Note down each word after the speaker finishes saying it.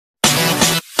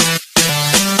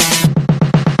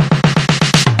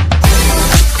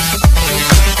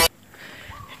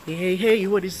Hey,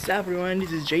 what is up everyone?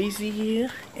 This is JC here,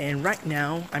 and right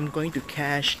now I'm going to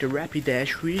cash the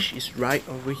Rapidash, which is right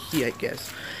over here, I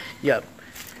guess. Yep,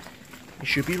 it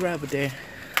should be right over there.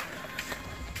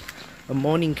 A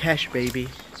morning cash, baby.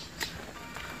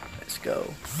 Let's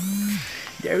go.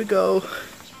 There we go.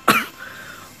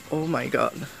 Oh my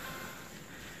god.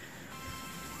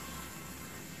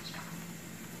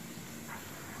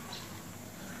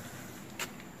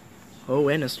 Oh,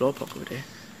 and a slowpoke over there.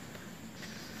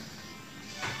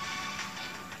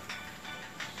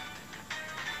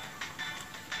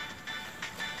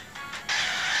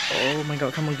 Oh my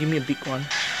god, come on, give me a big one.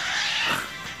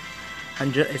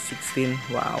 116,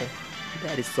 wow.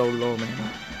 That is so low,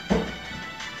 man.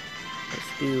 But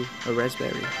still, a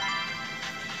raspberry.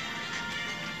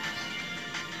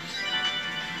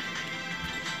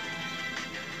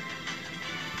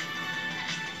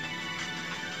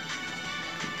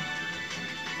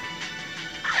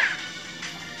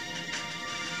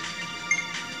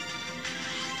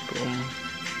 Boom.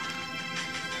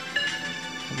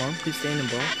 Come on, please stay in the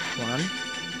ball. 1,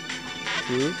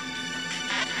 2,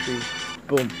 3.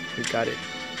 Boom, we got it.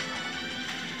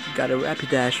 Got a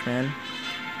Rapidash, man.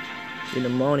 In the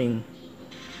morning.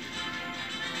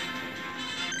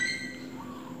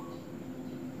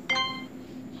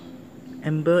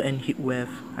 Ember and Heatwave.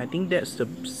 I think that's the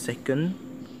second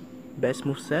best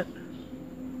moveset.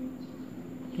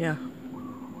 Yeah.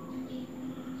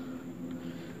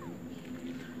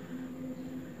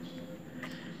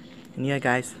 And yeah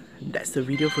guys, that's the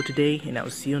video for today, and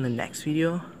I'll see you on the next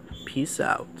video. Peace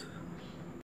out.